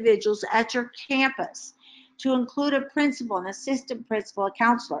of individuals at your campus to include a principal, an assistant principal, a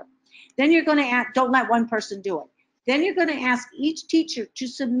counselor. Then you're going to ask, don't let one person do it. Then you're going to ask each teacher to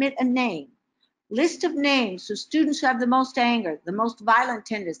submit a name. List of names of students who have the most anger, the most violent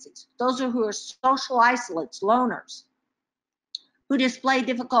tendencies, those who are social isolates, loners, who display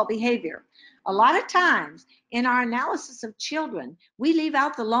difficult behavior. A lot of times in our analysis of children, we leave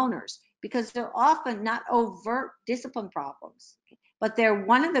out the loners because they're often not overt discipline problems, but they're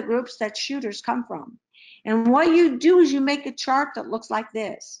one of the groups that shooters come from. And what you do is you make a chart that looks like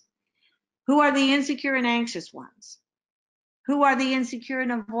this. Who are the insecure and anxious ones? Who are the insecure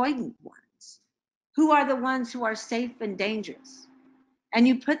and avoidant ones? Who are the ones who are safe and dangerous? And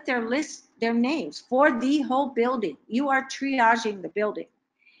you put their list, their names for the whole building. You are triaging the building.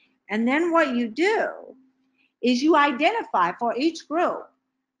 And then what you do is you identify for each group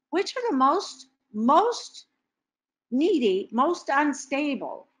which are the most needy, most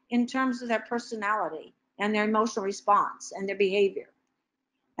unstable in terms of their personality and their emotional response and their behavior.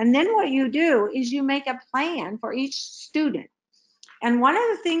 And then what you do is you make a plan for each student. And one of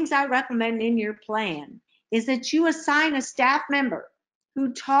the things I recommend in your plan is that you assign a staff member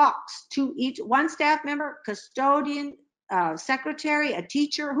who talks to each one staff member, custodian, secretary, a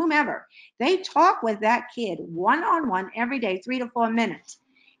teacher, whomever. They talk with that kid one-on-one every day, 3 to 4 minutes.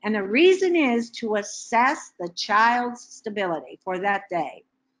 And the reason is to assess the child's stability for that day.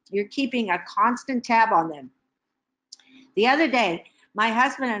 You're keeping a constant tab on them. The other day, my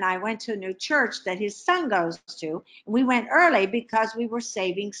husband and I went to a new church that his son goes to, and we went early because we were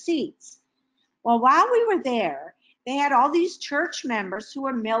saving seats. Well, while we were there, they had all these church members who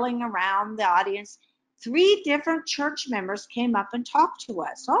were milling around the audience. 3 different church members came up and talked to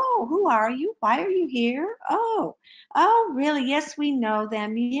us. Oh, who are you? Why are you here? Oh, really? Yes, we know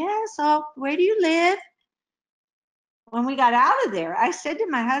them. Yes. Oh, where do you live? When we got out of there, I said to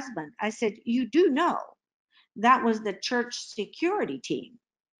my husband, I said, you do know that was the church security team.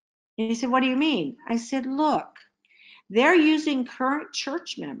 And he said, what do you mean? I said, look, they're using current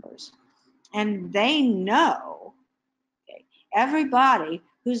church members, and they know everybody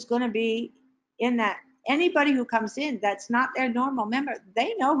who's going to be in that, anybody who comes in that's not their normal member,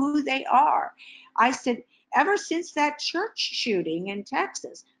 they know who they are. I said, ever since that church shooting in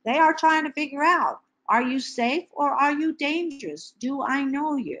Texas, they are trying to figure out, are you safe or are you dangerous? Do I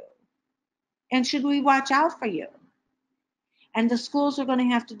know you? And should we watch out for you? And the schools are going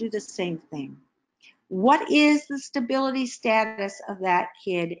to have to do the same thing. What is the stability status of that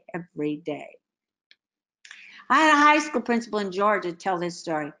kid every day? I had a high school principal in Georgia tell this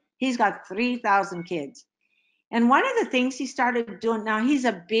story. He's got 3,000 kids. And one of the things he started doing, now he's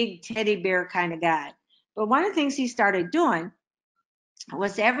a big teddy bear kind of guy, but one of the things he started doing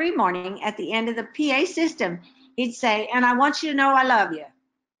was every morning at the end of the PA system, he'd say, and I want you to know I love you.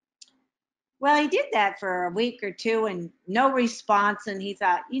 Well, he did that for a week or two and no response. And he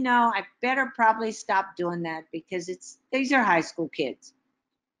thought, I better probably stop doing that because these are high school kids.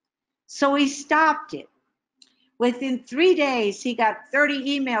 So he stopped it. Within 3 days, he got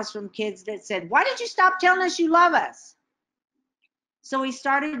 30 emails from kids that said, why did you stop telling us you love us? So he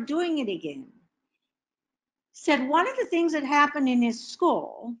started doing it again. He said one of the things that happened in his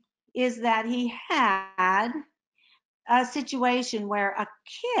school is that he had a situation where a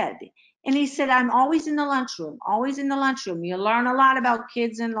kid, and he said, I'm always in the lunchroom, always in the lunchroom. You learn a lot about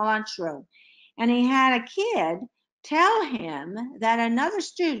kids in the lunchroom. And he had a kid tell him that another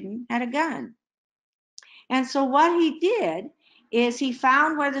student had a gun. And so what he did is he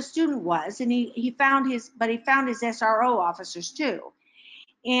found where the student was, and he found his SRO officers too.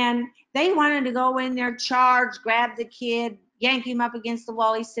 And they wanted to go in there, charge, grab the kid, yank him up against the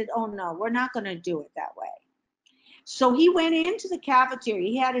wall. He said, oh no, we're not going to do it that way. So he went into the cafeteria.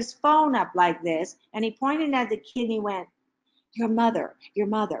 He had his phone up like this, and he pointed at the kid and he went, your mother,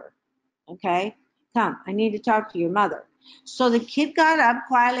 okay? Come, I need to talk to your mother. So the kid got up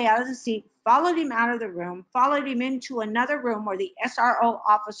quietly out of the seat, followed him out of the room, followed him into another room where the SRO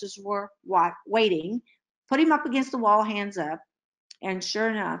officers were waiting, put him up against the wall, hands up, and sure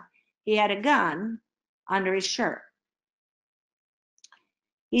enough, he had a gun under his shirt.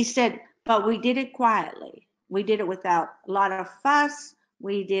 He said, but we did it quietly. We did it without a lot of fuss.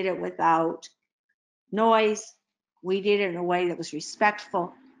 We did it without noise. We did it in a way that was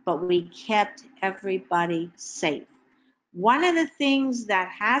respectful, but we kept everybody safe. One of the things that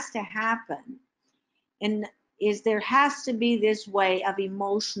has to happen is there has to be this way of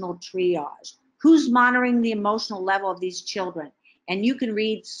emotional triage. Who's monitoring the emotional level of these children? And you can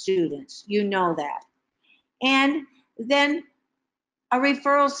read students, you know that. And then a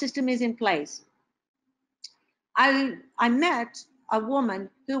referral system is in place. I met a woman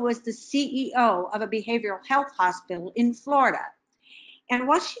who was the CEO of a behavioral health hospital in Florida. And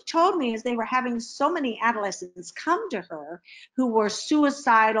what she told me is they were having so many adolescents come to her who were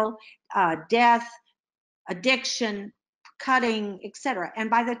suicidal, death, addiction, cutting, etc. And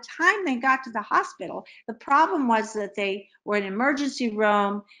by the time they got to the hospital, the problem was that they were in an emergency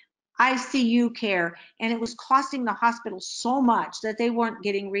room, ICU care, and it was costing the hospital so much that they weren't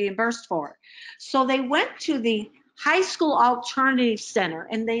getting reimbursed for it. So they went to the high school alternative center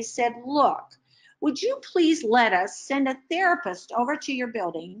and they said, look, would you please let us send a therapist over to your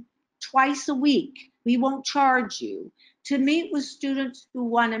building twice a week? We won't charge you, to meet with students who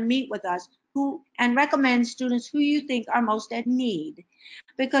want to meet with us, and recommend students who you think are most at need,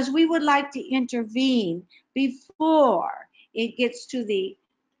 because we would like to intervene before it gets to the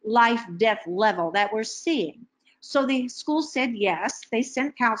life-death level that we're seeing. So the school said yes. They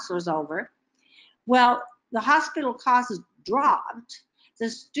sent counselors over. Well, the hospital costs dropped. The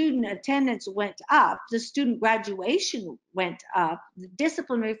student attendance went up. The student graduation went up. The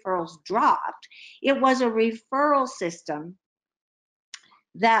discipline referrals dropped. It was a referral system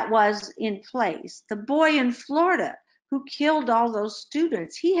that was in place. The boy in Florida who killed all those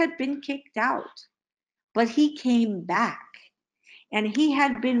students, he had been kicked out, but he came back. And he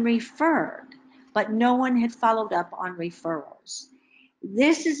had been referred, but no one had followed up on referrals.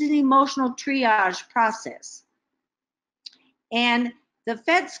 This is an emotional triage process. And the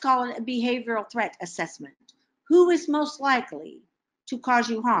feds call it a behavioral threat assessment. Who is most likely to cause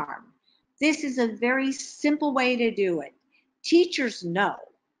you harm? This is a very simple way to do it. Teachers know,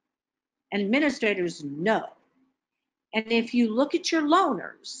 administrators know. And if you look at your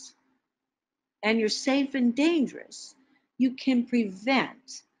loners and you're safe and dangerous, you can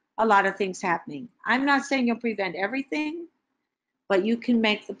prevent a lot of things happening. I'm not saying you'll prevent everything, but you can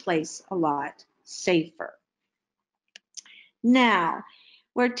make the place a lot safer. Now,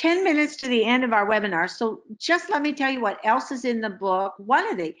 we're 10 minutes to the end of our webinar, so just let me tell you what else is in the book. One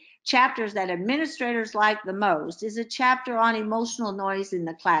of the chapters that administrators like the most is a chapter on emotional noise in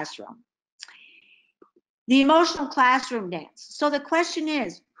the classroom. The emotional classroom dance. So the question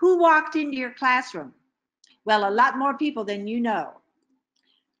is, who walked into your classroom? Well, a lot more people than you know.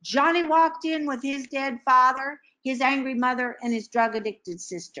 Johnny walked in with his dead father, his angry mother, and his drug-addicted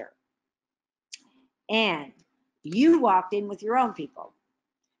sister. And you walked in with your own people.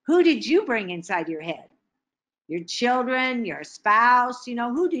 Who did you bring inside your head? Your children, your spouse,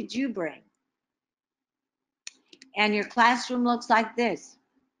 who did you bring? And your classroom looks like this.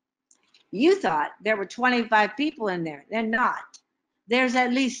 You thought there were 25 people in there. They're not. There's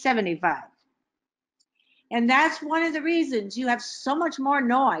at least 75. And that's one of the reasons you have so much more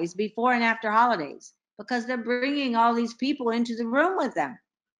noise before and after holidays, because they're bringing all these people into the room with them.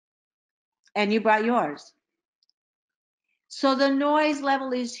 And you brought yours. So the noise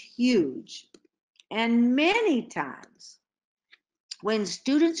level is huge. And many times when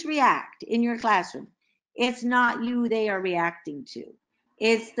students react in your classroom, it's not you they are reacting to.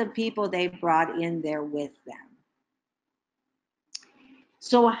 It's the people they brought in there with them.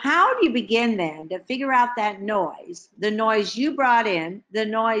 So how do you begin then to figure out that noise, the noise you brought in, the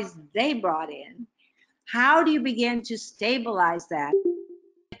noise they brought in? How do you begin to stabilize that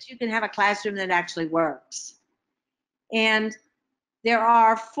you can have a classroom that actually works? And there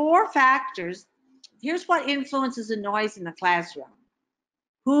are 4 factors. Here's what influences the noise in the classroom.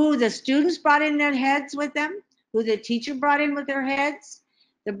 Who the students brought in their heads with them, who the teacher brought in with their heads,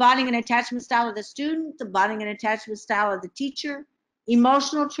 the bonding and attachment style of the student, the bonding and attachment style of the teacher,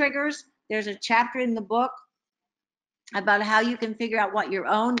 emotional triggers. There's a chapter in the book about how you can figure out what your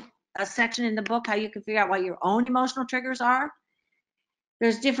own, a section in the book, how you can figure out what your own emotional triggers are.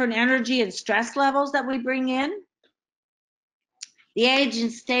 There's different energy and stress levels that we bring in. The age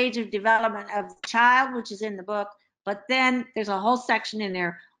and stage of development of the child, which is in the book, but then there's a whole section in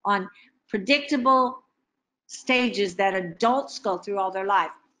there on predictable stages that adults go through all their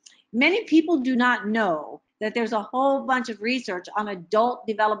life. Many people do not know that there's a whole bunch of research on adult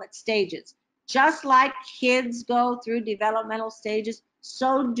development stages. Just like kids go through developmental stages,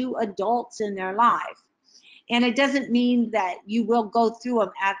 so do adults in their life. And it doesn't mean that you will go through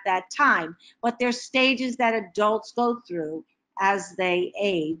them at that time, but there's stages that adults go through as they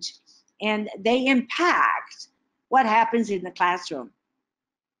age, and they impact what happens in the classroom.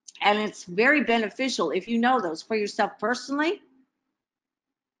 And it's very beneficial if you know those for yourself personally.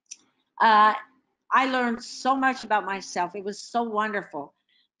 I learned so much about myself. It was so wonderful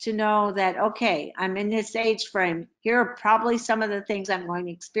to know that, okay, I'm in this age frame. Here are probably some of the things I'm going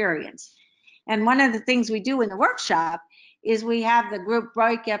to experience. And one of the things we do in the workshop is we have the group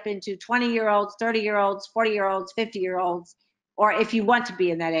break up into 20-year-olds, 30-year-olds, 40-year-olds, 50-year-olds, or if you want to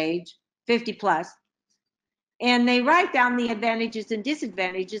be in that age, 50 plus. And they write down the advantages and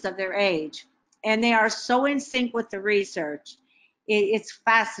disadvantages of their age. And they are so in sync with the research. It's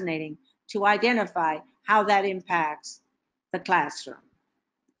fascinating to identify how that impacts the classroom.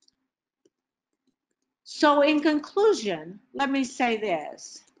 So in conclusion, let me say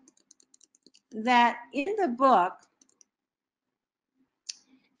this, that in the book,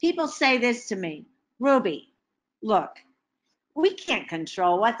 people say this to me, Ruby, look, we can't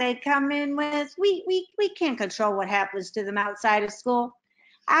control what they come in with. We can't control what happens to them outside of school.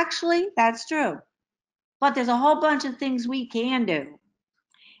 Actually, that's true. But there's a whole bunch of things we can do.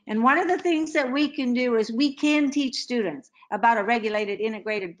 And one of the things that we can do is we can teach students about a regulated,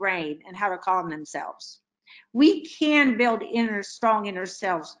 integrated brain and how to calm themselves. We can build strong inner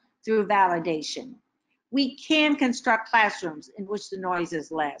selves through validation. We can construct classrooms in which the noise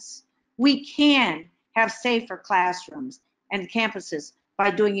is less. We can have safer classrooms and campuses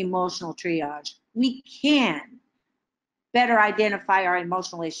by doing emotional triage. We can better identify our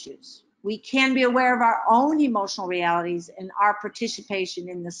emotional issues. We can be aware of our own emotional realities and our participation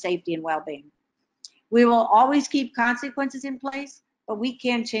in the safety and well-being. We will always keep consequences in place, but we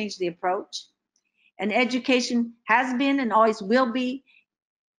can change the approach. And education has been and always will be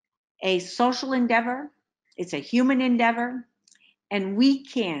a social endeavor. It's a human endeavor. And we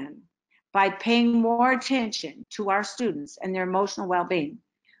can, by paying more attention to our students and their emotional well-being,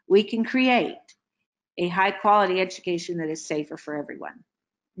 we can create a high quality education that is safer for everyone.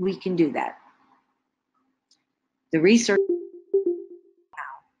 We can do that. The research.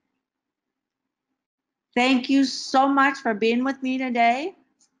 Thank you so much for being with me today.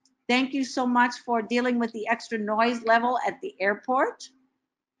 Thank you so much for dealing with the extra noise level at the airport.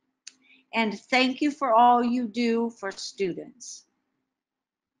 And thank you for all you do for students.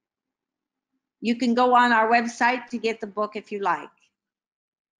 You can go on our website to get the book if you like.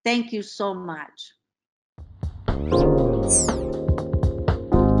 Thank you so much.